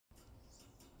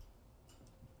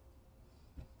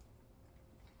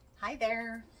Hi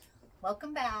there,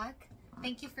 welcome back.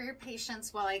 Thank you for your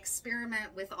patience while I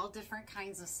experiment with all different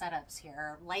kinds of setups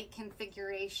here. Light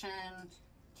configuration,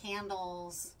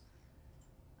 candles,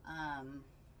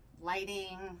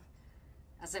 lighting.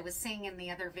 As I was saying in the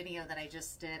other video that I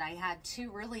just did, I had two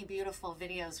really beautiful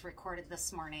videos recorded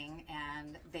this morning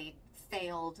and they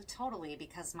failed totally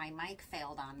because my mic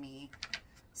failed on me.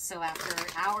 So after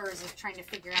hours of trying to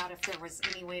figure out if there was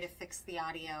any way to fix the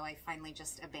audio, I finally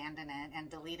just abandoned it and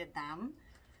deleted them.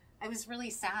 I was really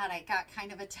sad. I got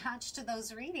kind of attached to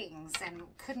those readings and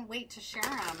couldn't wait to share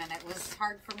them, and it was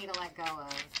hard for me to let go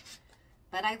of.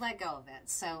 But I let go of it.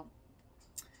 So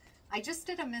I just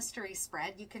did a mystery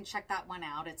spread. You can check that one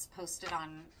out. It's posted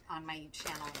on my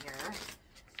channel here.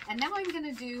 And now I'm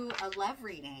going to do a love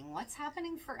reading. What's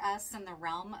happening for us in the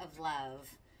realm of love?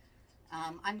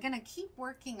 I'm going to keep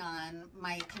working on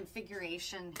my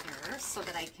configuration here so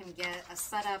that I can get a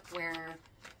setup where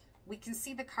we can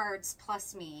see the cards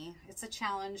plus me. It's a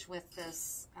challenge with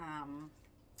this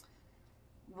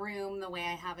room, the way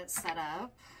I have it set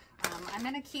up. I'm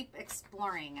going to keep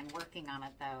exploring and working on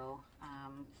it though.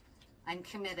 I'm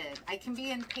committed. I can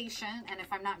be impatient, and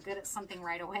if I'm not good at something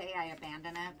right away, I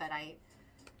abandon it, but I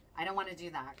don't want to do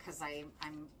that because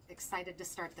I'm excited to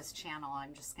start this channel.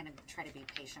 I'm just going to try to be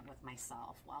patient with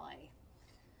myself while I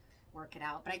work it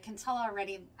out. But I can tell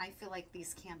already, I feel like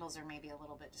these candles are maybe a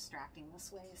little bit distracting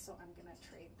this way, so I'm going to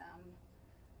trade them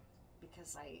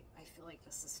because I feel like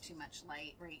this is too much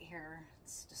light right here.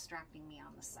 It's distracting me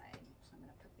on the side. So I'm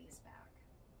going to put these back.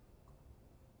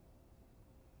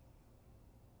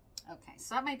 Okay,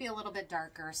 so that might be a little bit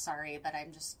darker, sorry, but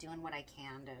I'm just doing what I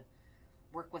can to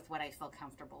work with what I feel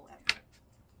comfortable with.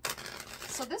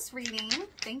 So this reading,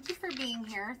 thank you for being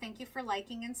here. Thank you for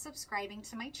liking and subscribing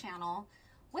to my channel.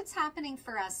 What's happening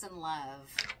for us in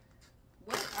love?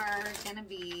 What are going to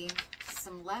be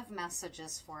some love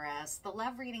messages for us? The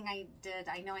love reading I did,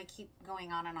 I know I keep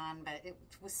going on and on, but it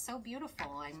was so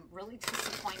beautiful. I'm really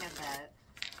disappointed that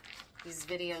these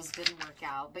videos didn't work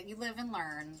out, but you live and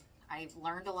learn. I've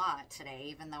learned a lot today,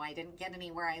 even though I didn't get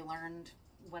anywhere. I learned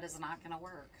what is not going to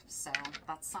work, so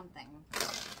that's something.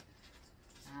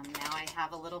 Now I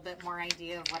have a little bit more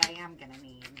idea of what I am going to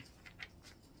need.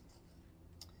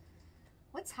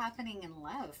 What's happening in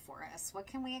love for us? What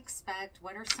can we expect?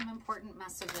 What are some important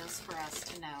messages for us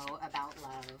to know about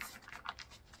love?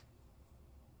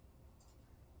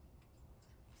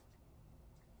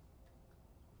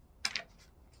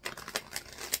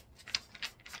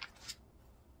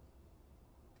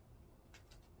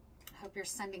 I hope you're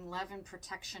sending love and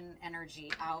protection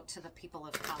energy out to the people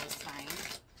of Palestine.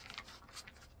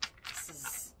 This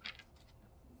is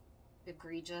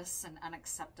egregious and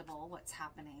unacceptable, what's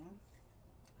happening.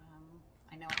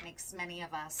 I know it makes many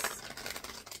of us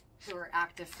who are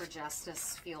active for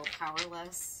justice feel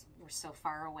powerless. We're so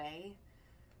far away.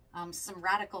 Some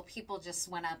radical people just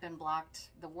went up and blocked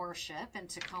the worship in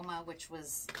Tacoma, which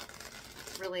was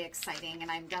really exciting, and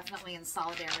I'm definitely in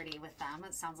solidarity with them.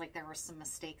 It sounds like there were some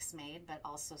mistakes made, but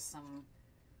also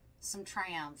some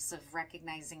triumphs of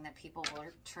recognizing that people will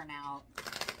turn out.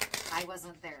 I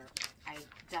wasn't there. I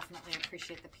definitely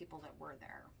appreciate the people that were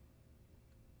there.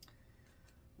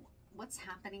 What's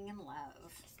happening in love?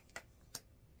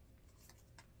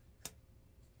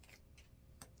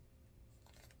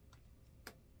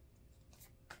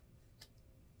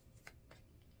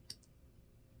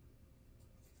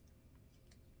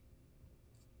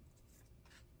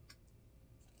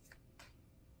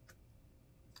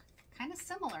 Kind of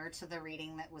similar to the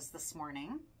reading that was this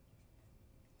morning.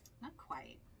 Not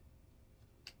quite.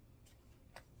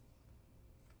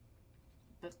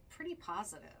 But pretty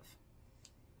positive.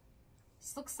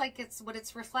 This looks like what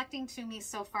it's reflecting to me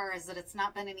so far is that it's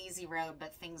not been an easy road,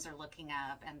 but things are looking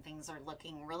up and things are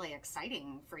looking really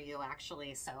exciting for you,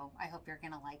 actually. So I hope you're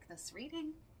going to like this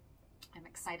reading. I'm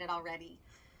excited already.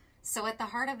 So at the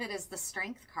heart of it is the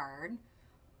Strength card.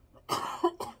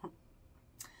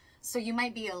 So you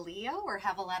might be a Leo or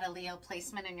have a lot of Leo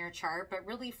placement in your chart, but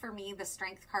really for me, the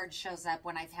Strength card shows up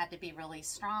when I've had to be really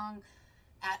strong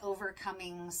at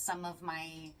overcoming some of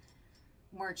my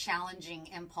more challenging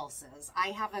impulses. I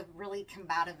have a really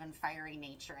combative and fiery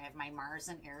nature. I have my Mars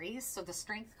and Aries, so the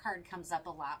Strength card comes up a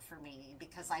lot for me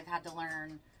because I've had to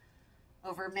learn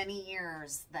over many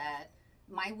years that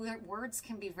my words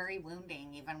can be very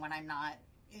wounding even when I'm not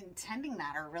intending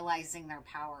that or realizing their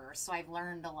power. So I've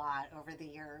learned a lot over the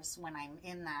years when I'm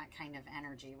in that kind of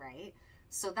energy, right?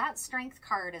 So that Strength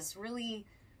card is really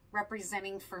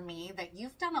representing for me that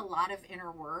you've done a lot of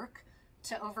inner work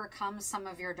to overcome some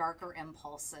of your darker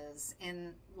impulses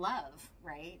in love,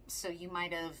 right? So you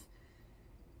might have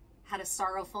had a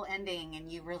sorrowful ending and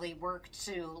you really worked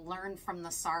to learn from the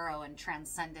sorrow and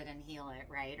transcend it and heal it,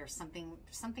 right? Or something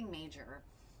major.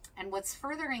 And what's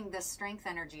furthering this strength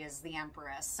energy is the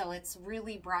Empress. So it's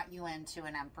really brought you into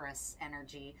an Empress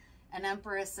energy. An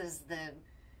Empress is the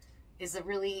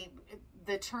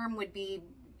term would be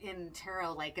in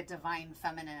tarot like a divine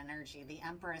feminine energy. The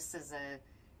Empress is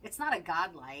it's not a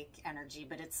godlike energy,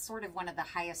 but it's sort of one of the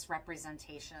highest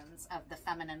representations of the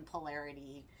feminine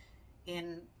polarity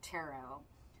in tarot.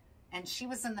 And she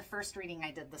was in the first reading I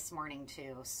did this morning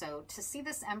too. So to see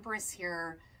this Empress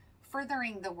here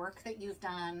furthering the work that you've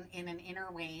done in an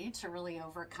inner way to really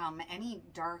overcome any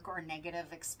dark or negative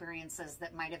experiences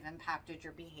that might have impacted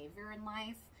your behavior in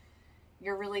life,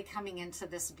 you're really coming into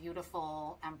this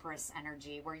beautiful Empress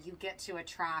energy where you get to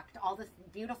attract all the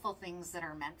beautiful things that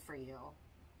are meant for you.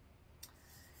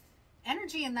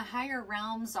 Energy in the higher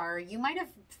realms are, you might have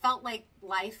felt like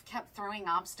life kept throwing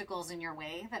obstacles in your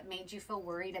way that made you feel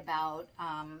worried about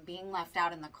being left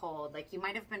out in the cold. Like you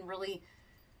might have been really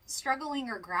struggling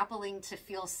or grappling to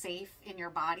feel safe in your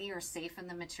body or safe in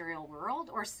the material world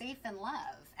or safe in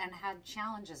love and had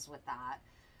challenges with that.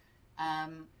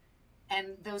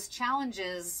 And those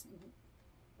challenges,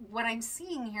 what I'm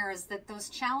seeing here is that those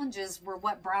challenges were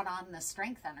what brought on the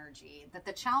strength energy, that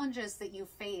the challenges that you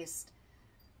faced,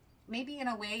 maybe in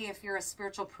a way, if you're a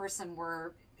spiritual person,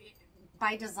 were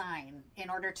by design in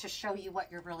order to show you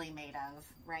what you're really made of,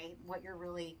 right? What you're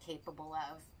really capable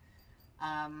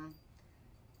of.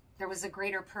 There was a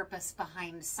greater purpose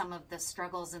behind some of the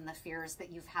struggles and the fears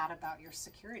that you've had about your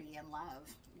security and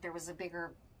love. There was a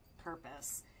bigger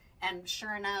purpose. And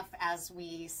sure enough, as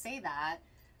we say that,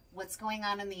 what's going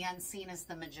on in the unseen is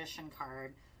the Magician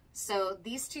card. So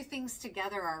these two things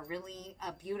together are really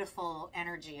a beautiful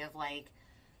energy of like,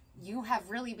 you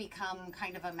have really become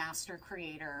kind of a master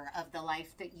creator of the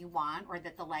life that you want, or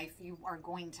that the life you are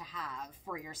going to have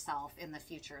for yourself in the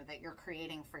future, that you're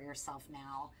creating for yourself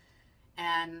now.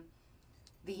 And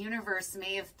the universe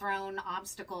may have thrown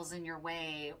obstacles in your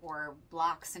way or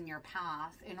blocks in your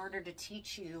path in order to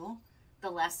teach you the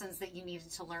lessons that you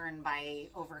needed to learn by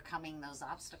overcoming those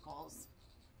obstacles.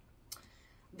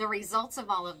 The results of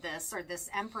all of this are this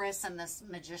Empress and this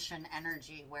Magician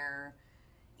energy where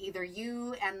either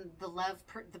you and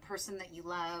the person that you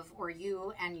love, or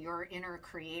you and your inner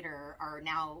creator are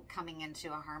now coming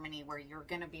into a harmony where you're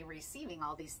going to be receiving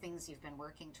all these things you've been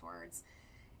working towards.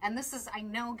 And this is, I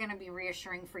know, going to be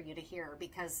reassuring for you to hear,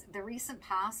 because the recent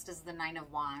past is the Nine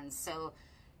of Wands. So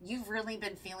you've really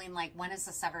been feeling like, when is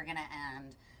this ever going to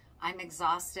end? I'm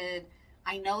exhausted.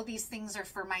 I know these things are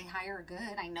for my higher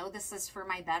good. I know this is for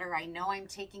my better. I know I'm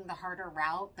taking the harder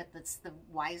route, but that's the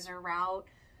wiser route.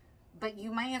 But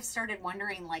you might have started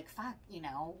wondering, like, fuck, you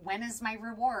know, when is my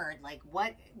reward? Like,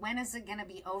 when is it going to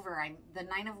be over? The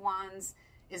Nine of Wands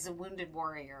is a wounded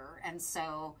warrior. And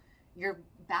so you're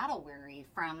battle weary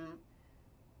from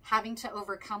having to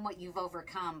overcome what you've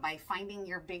overcome by finding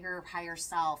your bigger, higher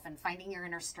self and finding your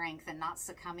inner strength and not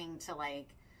succumbing to like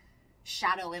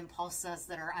shadow impulses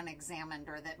that are unexamined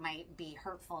or that might be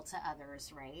hurtful to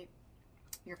others, right?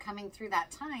 You're coming through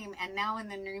that time, and now in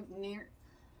the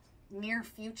near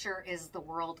future is the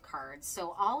World card.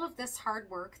 So all of this hard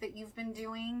work that you've been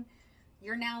doing,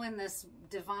 you're now in this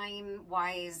divine,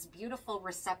 wise, beautiful,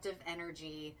 receptive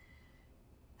energy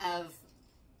of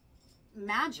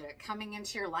magic coming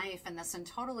into your life in this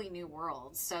totally new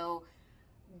world. So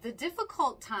the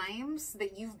difficult times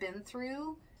that you've been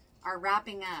through are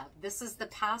wrapping up. This is the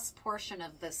past portion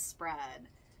of this spread.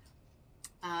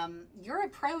 Your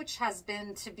approach has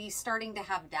been to be starting to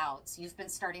have doubts. You've been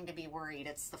starting to be worried.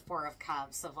 It's the Four of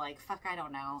Cups of like, fuck, I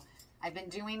don't know. I've been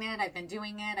doing it. I've been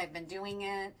doing it. I've been doing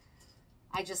it.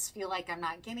 I just feel like I'm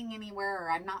not getting anywhere,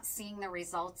 or I'm not seeing the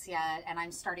results yet. And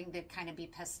I'm starting to kind of be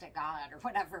pissed at God or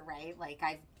whatever, right? Like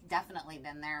I've definitely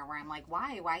been there where I'm like,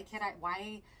 why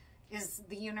is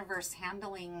the universe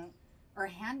handling or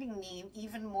handing me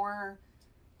even more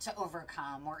to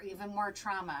overcome, or even more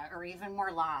trauma, or even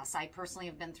more loss? I personally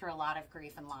have been through a lot of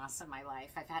grief and loss in my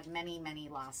life. I've had many, many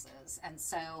losses. And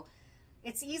so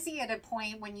it's easy at a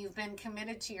point when you've been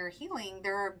committed to your healing.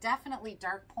 There are definitely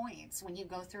dark points when you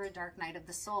go through a dark night of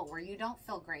the soul where you don't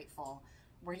feel grateful,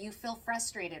 where you feel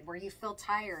frustrated, where you feel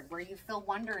tired, where you feel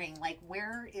wondering, like,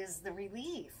 where is the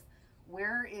relief?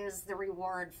 Where is the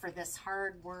reward for this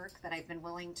hard work that I've been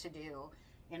willing to do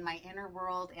in my inner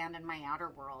world and in my outer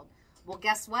world? Well,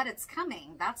 guess what? It's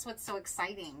coming. That's what's so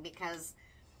exciting, because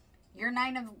your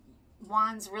Nine of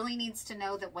Wands really needs to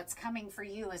know that what's coming for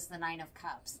you is the Nine of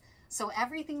Cups. So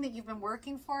everything that you've been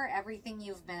working for, everything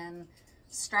you've been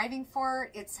striving for,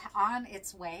 it's on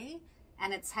its way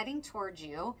and it's heading towards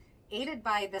you. aided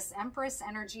by this Empress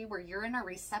energy where you're in a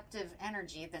receptive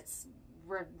energy that's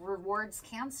rewards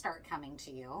can start coming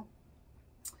to you.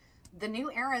 The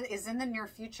new era is in the near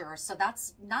future, so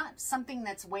that's not something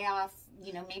that's way off,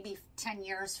 you know, maybe 10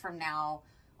 years from now,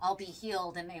 I'll be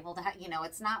healed and able to, you know,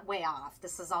 it's not way off.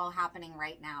 This is all happening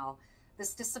right now.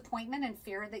 This disappointment and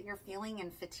fear that you're feeling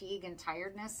and fatigue and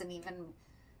tiredness and even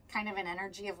kind of an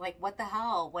energy of like, what the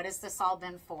hell? What has this all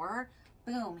been for?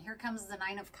 Boom, here comes the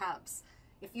Nine of Cups.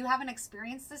 If you haven't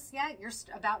experienced this yet, you're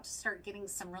about to start getting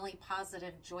some really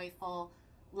positive, joyful,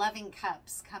 loving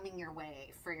cups coming your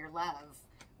way for your love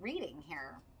reading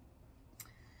here.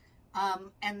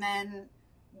 And then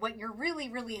what you're really,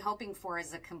 really hoping for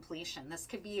is a completion. This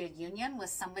could be a union with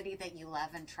somebody that you love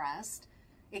and trust.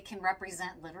 It can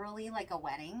represent literally like a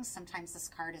wedding. Sometimes this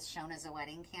card is shown as a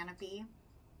wedding canopy.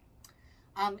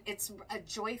 It's a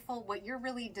joyful, what you're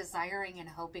really desiring and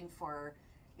hoping for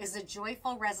is a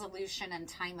joyful resolution and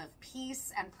time of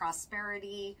peace and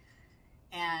prosperity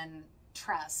and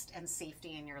trust and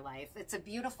safety in your life. It's a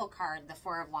beautiful card, the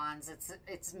Four of Wands.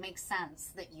 It makes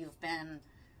sense that you've been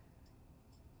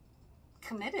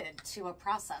committed to a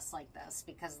process like this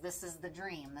because this is the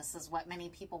dream. This is what many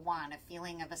people want, a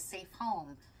feeling of a safe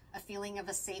home, a feeling of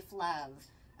a safe love,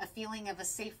 a feeling of a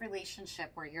safe relationship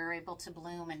where you're able to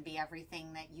bloom and be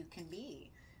everything that you can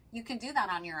be. You can do that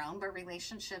on your own, but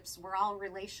relationships, we're all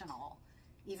relational.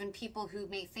 Even people who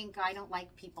may think, I don't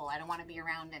like people, I don't want to be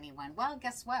around anyone. Well,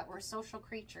 guess what? We're social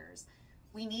creatures.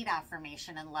 We need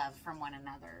affirmation and love from one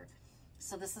another.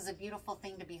 So this is a beautiful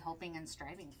thing to be hoping and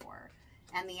striving for.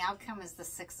 And the outcome is the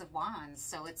Six of Wands,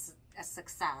 so it's a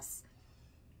success.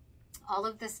 All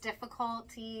of this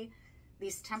difficulty,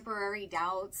 these temporary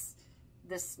doubts,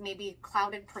 this maybe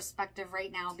clouded perspective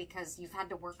right now because you've had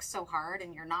to work so hard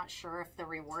and you're not sure if the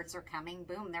rewards are coming.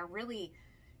 Boom,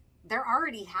 they're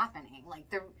already happening. Like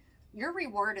your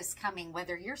reward is coming,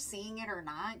 whether you're seeing it or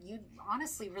not. You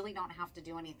honestly really don't have to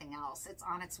do anything else. It's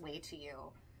on its way to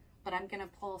you. But I'm going to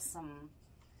pull some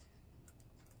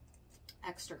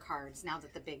extra cards now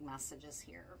that the big message is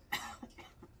here.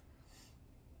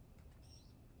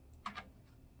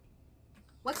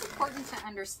 What's important to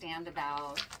understand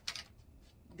about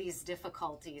these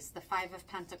difficulties? The Five of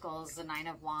Pentacles, the Nine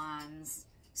of Wands,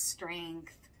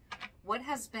 strength. What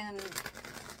has been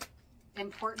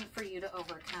important for you to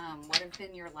overcome? What have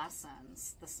been your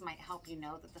lessons? This might help you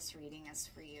know that this reading is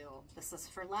for you. This is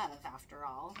for love, after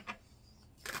all.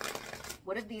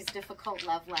 What have these difficult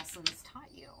love lessons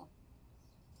taught you?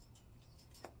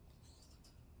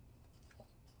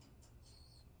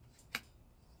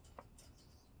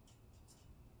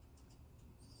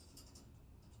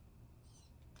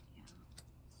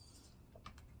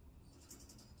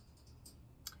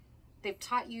 They've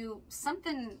taught you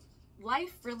something.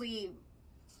 Life really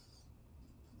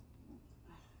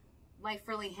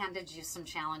handed you some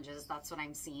challenges. That's what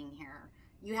I'm seeing here.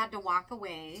 You had to walk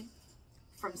away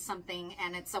from something,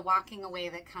 and it's a walking away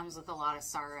that comes with a lot of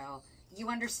sorrow. You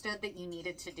understood that you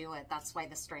needed to do it. That's why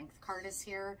the Strength card is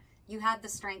here. You had the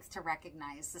strength to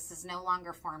recognize this is no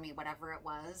longer for me, whatever it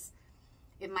was.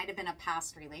 It might have been a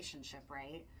past relationship,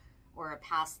 right? Or a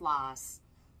past loss.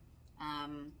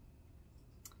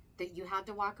 That you had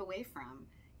to walk away from,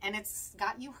 and it's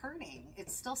got you hurting.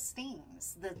 It still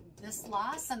stings. This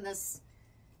loss and this,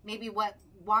 maybe what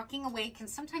walking away can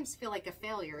sometimes feel like a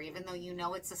failure, even though you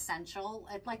know it's essential.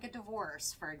 Like a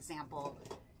divorce, for example.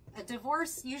 A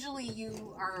divorce, usually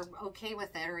you are okay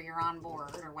with it or you're on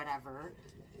board or whatever.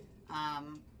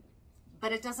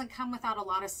 But it doesn't come without a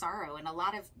lot of sorrow, and a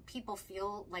lot of people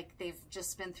feel like they've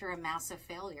just been through a massive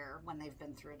failure when they've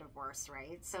been through a divorce,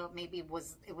 right? So maybe it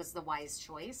was the wise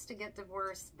choice to get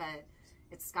divorced, but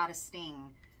it's got a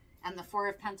sting. And the Four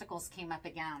of Pentacles came up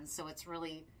again, so it's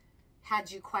really had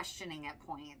you questioning at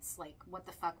points, like, what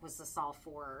the fuck was this all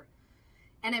for?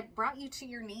 And it brought you to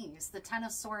your knees. The Ten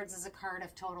of Swords is a card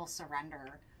of total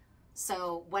surrender.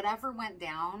 So whatever went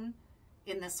down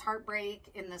in this heartbreak,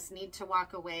 in this need to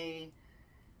walk away,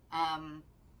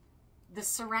 the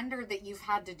surrender that you've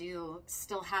had to do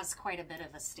still has quite a bit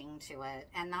of a sting to it.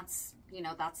 And that's, you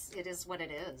know, it is what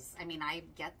it is. I mean, I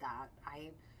get that.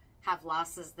 I have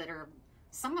losses that are,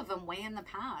 some of them way in the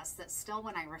past, that still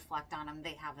when I reflect on them,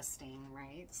 they have a sting,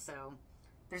 right? So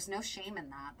there's no shame in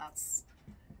that. That's,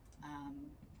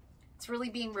 it's really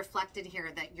being reflected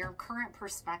here that your current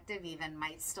perspective even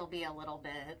might still be a little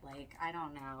bit like, I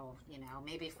don't know, you know,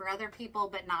 maybe for other people,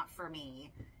 but not for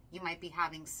me. You might be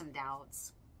having some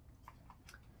doubts.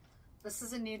 This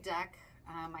is a new deck.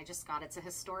 I just got it. It's a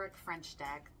historic French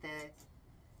deck, the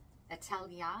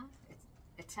Atelier.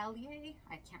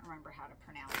 I can't remember how to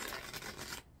pronounce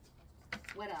it.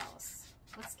 What else?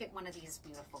 Let's get one of these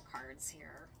beautiful cards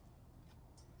here.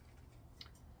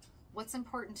 What's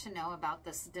important to know about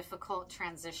this difficult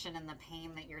transition and the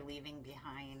pain that you're leaving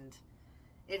behind?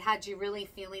 It had you really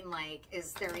feeling like,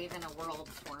 is there even a world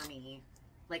for me?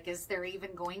 Like, is there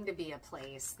even going to be a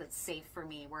place that's safe for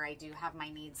me where I do have my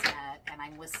needs met and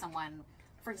I'm with someone,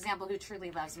 for example, who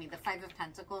truly loves me? The Five of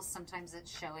Pentacles, sometimes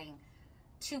it's showing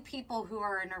two people who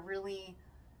are in a really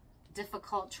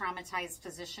difficult, traumatized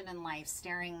position in life,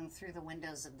 staring through the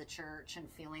windows of the church and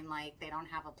feeling like they don't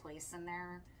have a place in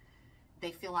there.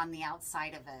 They feel on the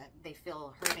outside of it. They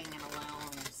feel hurting and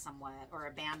alone somewhat, or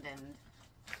abandoned.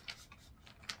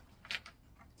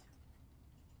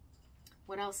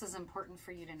 What else is important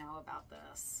for you to know about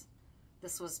this?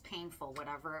 This was painful,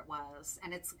 whatever it was,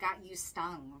 and it's got you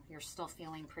stung. You're still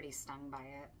feeling pretty stung by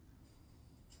it.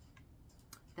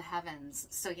 The heavens.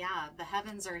 So yeah, the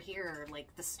heavens are here,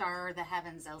 like the star, the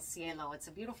heavens, el cielo. It's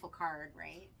a beautiful card,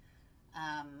 right?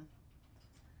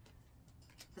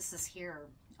 This is here,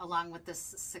 along with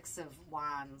this Six of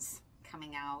Wands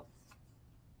coming out.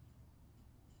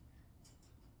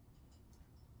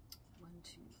 1,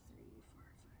 2, 3, 4, 5,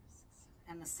 6,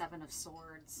 7. And the Seven of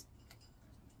Swords.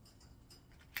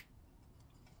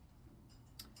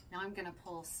 Now I'm going to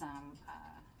pull some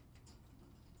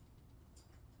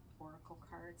oracle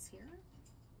cards here.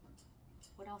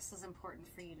 What else is important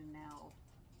for you to know?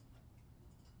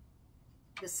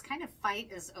 This kind of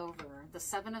fight is over. The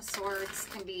Seven of Swords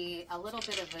can be a little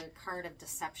bit of a card of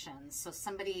deception. So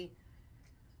somebody,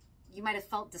 you might have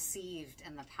felt deceived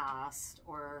in the past,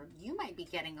 or you might be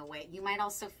getting away. You might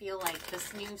also feel like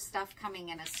this new stuff coming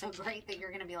in is so great that you're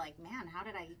going to be like, man, how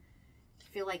did I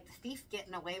feel like the thief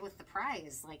getting away with the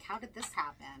prize? Like, how did this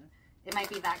happen? It might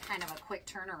be that kind of a quick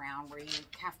turnaround where you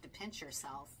have to pinch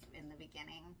yourself in the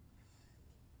beginning.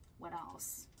 What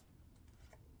else?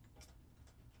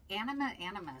 Anima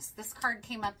Animus. This card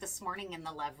came up this morning in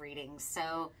the love reading.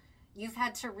 So you've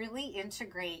had to really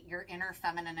integrate your inner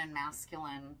feminine and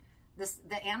masculine.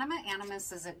 The Anima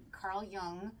Animus is a Carl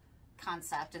Jung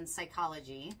concept in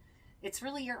psychology. It's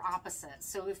really your opposite.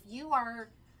 So if you are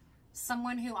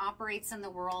someone who operates in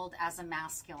the world as a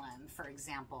masculine, for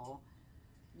example,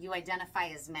 you identify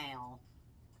as male,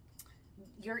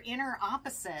 your inner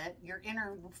opposite, your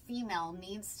inner female,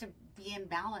 needs to be in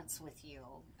balance with you.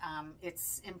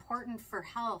 It's important for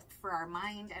health, for our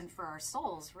mind and for our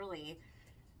souls, really,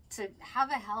 to have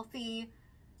a healthy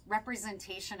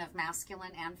representation of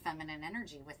masculine and feminine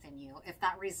energy within you. If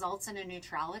that results in a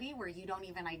neutrality where you don't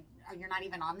even, you're not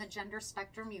even on the gender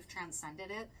spectrum, you've transcended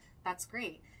it, that's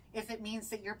great. If it means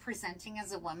that you're presenting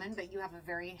as a woman, but you have a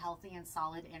very healthy and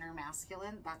solid inner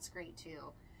masculine, that's great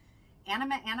too.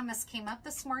 Anima Animus came up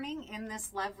this morning in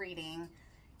this love reading,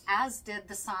 as did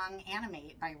the song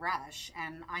Animate by Rush.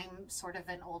 And I'm sort of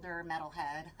an older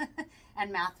metalhead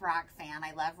and math rock fan.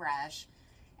 I love Rush.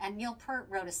 And Neil Peart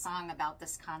wrote a song about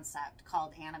this concept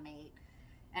called Animate.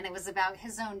 And it was about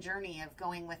his own journey of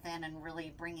going within and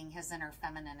really bringing his inner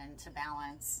feminine into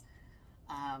balance.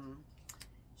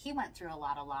 He went through a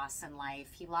lot of loss in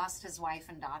life. He lost his wife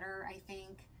and daughter, I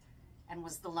think, and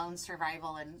was the lone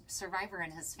survivor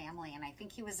in his family. And I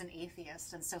think he was an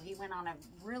atheist. And so he went on a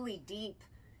really deep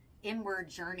inward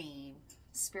journey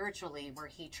spiritually where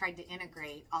he tried to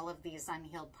integrate all of these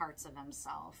unhealed parts of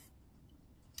himself.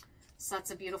 So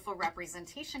that's a beautiful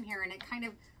representation here. And it kind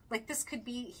of, like, this could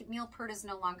be, Neil Peart is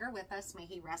no longer with us. May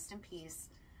he rest in peace.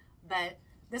 But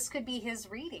this could be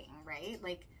his reading, right?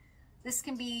 Like, this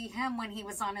can be him when he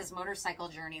was on his motorcycle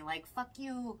journey. Like, fuck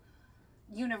you,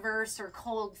 universe, or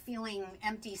cold feeling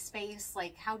empty space.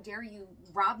 Like, how dare you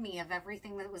rob me of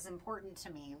everything that was important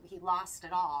to me? He lost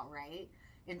it all, right?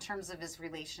 In terms of his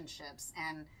relationships.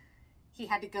 And he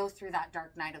had to go through that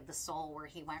dark night of the soul where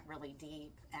he went really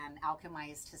deep and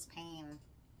alchemized his pain.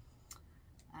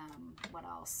 What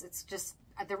else? It's just,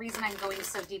 the reason I'm going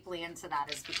so deeply into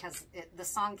that is because the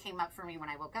song came up for me when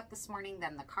I woke up this morning,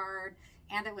 then the card,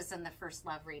 and it was in the first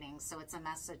love reading. So it's a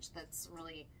message that's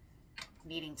really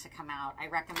needing to come out. I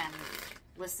recommend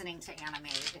listening to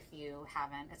Animate if you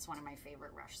haven't. It's one of my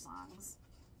favorite Rush songs.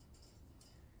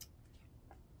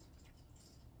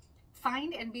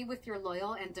 Find and be with your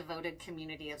loyal and devoted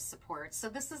community of support. So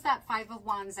this is that Four of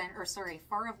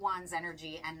Wands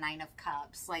energy and Nine of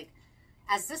Cups. Like,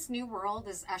 as this new world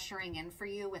is ushering in for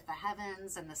you with the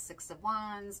heavens and the Six of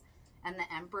Wands and the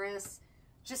Empress,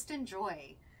 just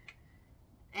enjoy.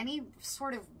 Any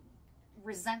sort of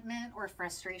resentment or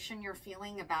frustration you're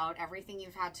feeling about everything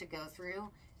you've had to go through,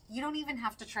 you don't even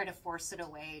have to try to force it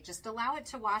away. Just allow it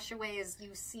to wash away as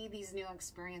you see these new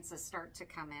experiences start to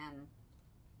come in.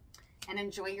 And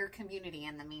enjoy your community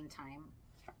in the meantime.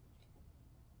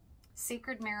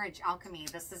 Sacred Marriage Alchemy.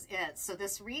 This is it. So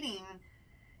this reading,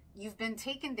 you've been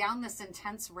taken down this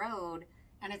intense road,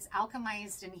 and it's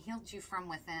alchemized and healed you from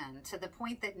within to the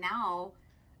point that now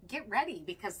get ready,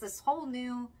 because this whole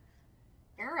new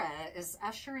era is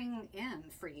ushering in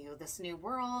for you. This new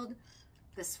world,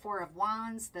 this Four of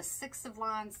Wands, the Six of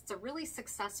Wands. It's a really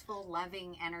successful,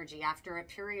 loving energy after a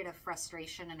period of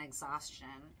frustration and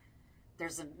exhaustion.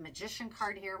 There's a Magician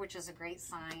card here, which is a great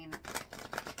sign.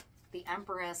 The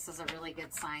Empress is a really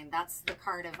good sign. That's the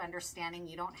card of understanding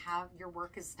you don't have, your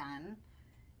work is done.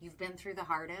 You've been through the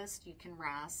hardest. You can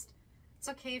rest. It's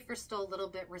okay if you're still a little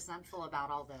bit resentful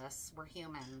about all this. We're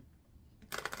human.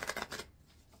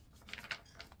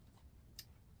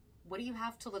 What do you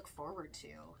have to look forward to?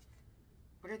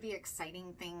 What are the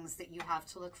exciting things that you have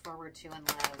to look forward to in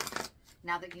love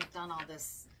now that you've done all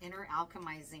this inner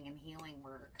alchemizing and healing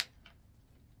work?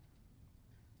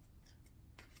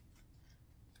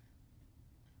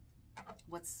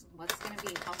 What's going to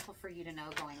be helpful for you to know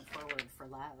going forward for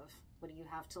love? What do you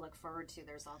have to look forward to?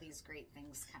 There's all these great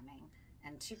things coming.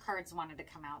 And two cards wanted to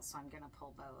come out, so I'm going to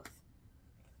pull both.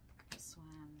 This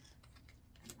one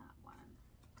and that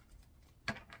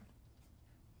one.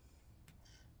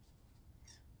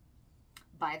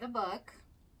 By the book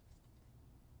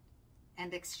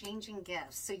and exchanging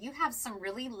gifts. So you have some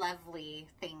really lovely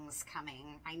things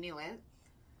coming. I knew it.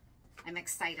 I'm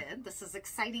excited. This is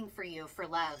exciting for you for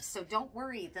love. So don't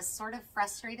worry. This sort of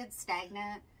frustrated,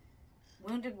 stagnant,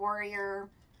 wounded warrior,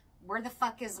 where the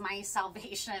fuck is my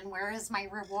salvation? Where is my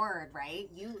reward, right?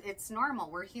 It's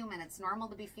normal. We're human. It's normal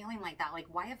to be feeling like that. Like,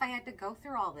 why have I had to go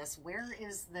through all this? Where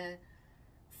is the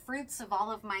fruits of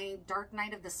all of my dark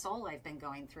night of the soul I've been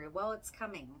going through? Well, it's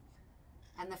coming.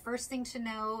 And the first thing to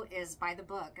know is by the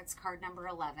book. It's card number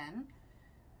 11.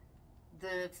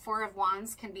 The Four of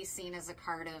Wands can be seen as a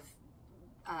card of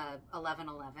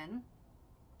 1111.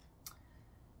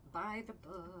 By the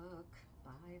book,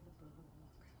 by the book.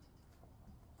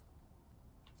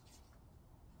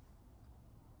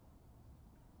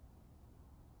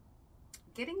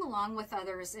 Getting along with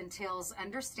others entails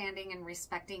understanding and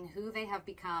respecting who they have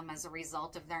become as a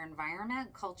result of their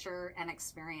environment, culture, and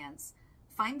experience.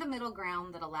 Find the middle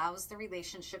ground that allows the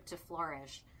relationship to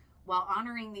flourish while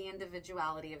honoring the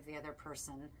individuality of the other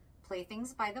person. Play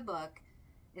things by the book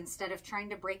instead of trying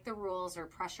to break the rules or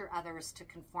pressure others to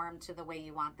conform to the way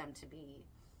you want them to be.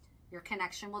 Your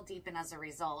connection will deepen as a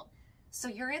result. So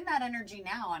you're in that energy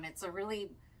now, and it's a really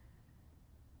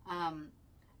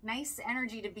nice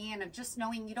energy to be in, of just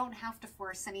knowing you don't have to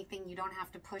force anything. You don't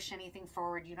have to push anything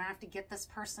forward. You don't have to get this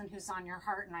person who's on your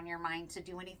heart and on your mind to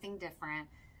do anything different.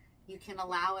 You can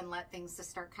allow and let things to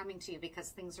start coming to you, because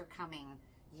things are coming.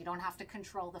 You don't have to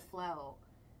control the flow.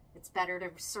 It's better to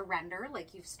surrender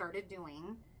like you've started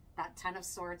doing, that Ten of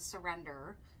Swords,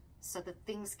 surrender, so that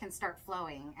things can start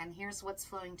flowing. And here's what's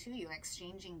flowing to you: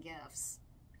 exchanging gifts.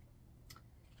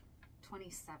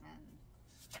 27.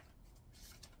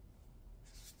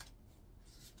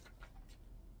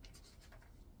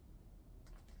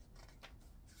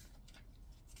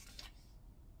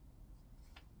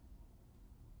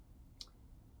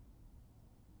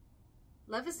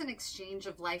 Love is an exchange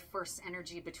of life force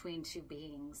energy between two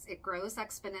beings. It grows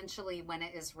exponentially when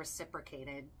it is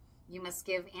reciprocated. You must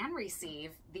give and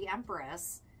receive. The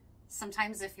Empress.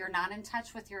 Sometimes if you're not in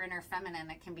touch with your inner feminine,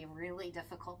 it can be really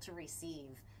difficult to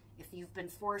receive. If you've been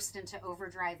forced into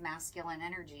overdrive masculine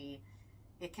energy,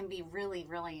 it can be really,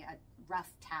 really a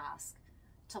rough task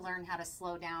to learn how to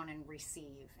slow down and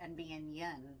receive and be in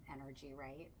yin energy,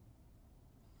 right?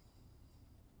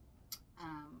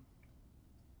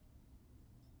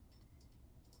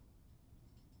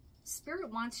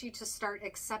 Spirit wants you to start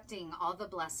accepting all the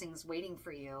blessings waiting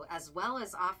for you, as well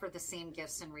as offer the same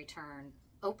gifts in return.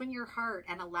 Open your heart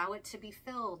and allow it to be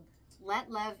filled. Let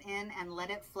love in and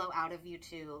let it flow out of you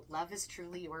too. Love is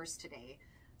truly yours today.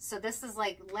 So this is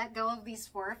like, let go of these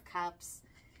Four of Cups.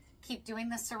 Keep doing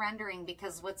the surrendering,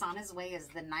 because what's on his way is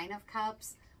the Nine of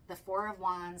Cups, the Four of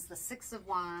Wands, the Six of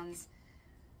Wands,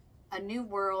 a new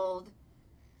world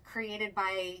created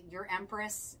by your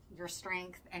Empress, your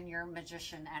strength, and your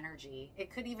Magician energy. It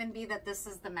could even be that this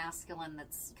is the masculine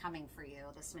that's coming for you,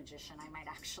 this Magician. I might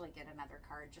actually get another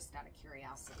card just out of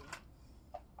curiosity.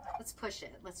 Let's push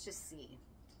it. Let's just see.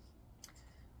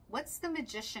 What's the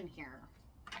Magician here?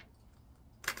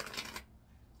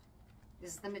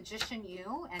 Is the Magician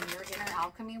you and your inner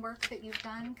alchemy work that you've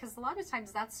done? Because a lot of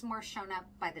times that's more shown up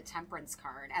by the Temperance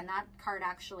card, and that card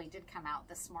actually did come out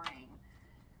this morning.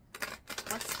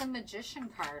 What's the Magician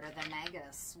card, or the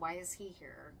Magus? Why is he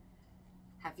here?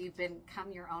 Have you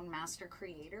become your own master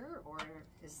creator, or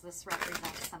is this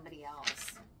represent somebody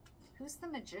else? Who's the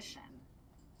Magician?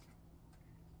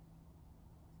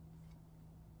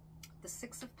 the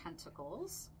Six of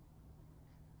Pentacles,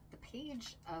 the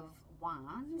Page of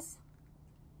Wands,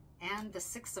 and the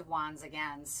Six of Wands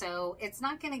again. So it's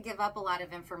not going to give up a lot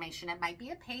of information. It might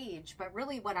be a page, but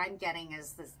really what I'm getting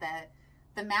is that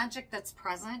the magic that's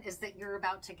present is that you're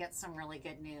about to get some really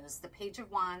good news. The Page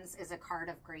of Wands is a card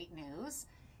of great news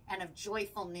and of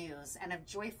joyful news and of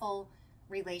joyful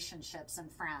relationships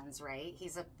and friends, right?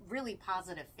 He's a really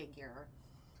positive figure.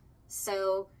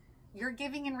 So your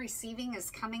giving and receiving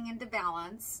is coming into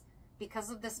balance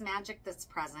because of this magic that's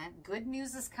present. Good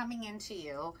news is coming into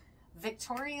you.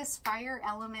 Victorious fire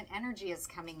element energy is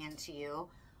coming into you.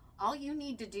 All you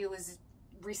need to do is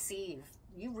receive.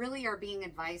 You really are being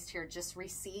advised here, just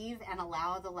receive and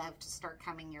allow the love to start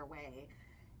coming your way.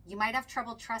 You might have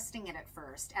trouble trusting it at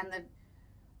first. And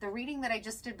the reading that I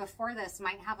just did before this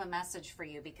might have a message for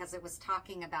you because it was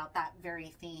talking about that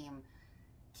very theme.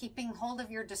 Keeping hold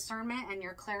of your discernment and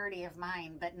your clarity of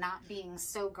mind, but not being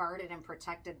so guarded and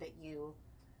protected that you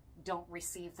don't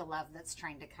receive the love that's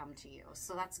trying to come to you.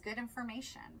 So that's good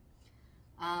information.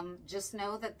 Just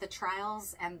know that the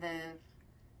trials and the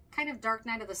kind of dark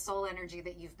night of the soul energy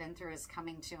that you've been through is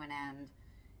coming to an end.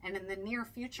 And in the near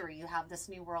future, you have this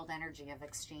new world energy of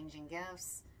exchanging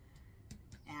gifts.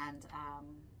 And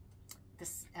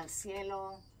this El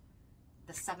Cielo,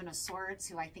 the Seven of Swords,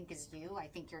 who I think is you. I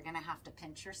think you're going to have to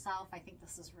pinch yourself. I think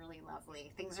this is really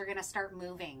lovely. Things are going to start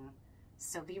moving.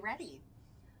 So be ready.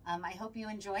 I hope you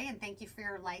enjoy, and thank you for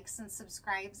your likes and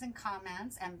subscribes and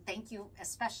comments, and thank you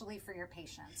especially for your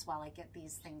patience while I get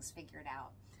these things figured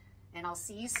out. And I'll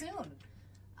see you soon.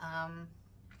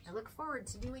 I look forward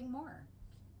to doing more.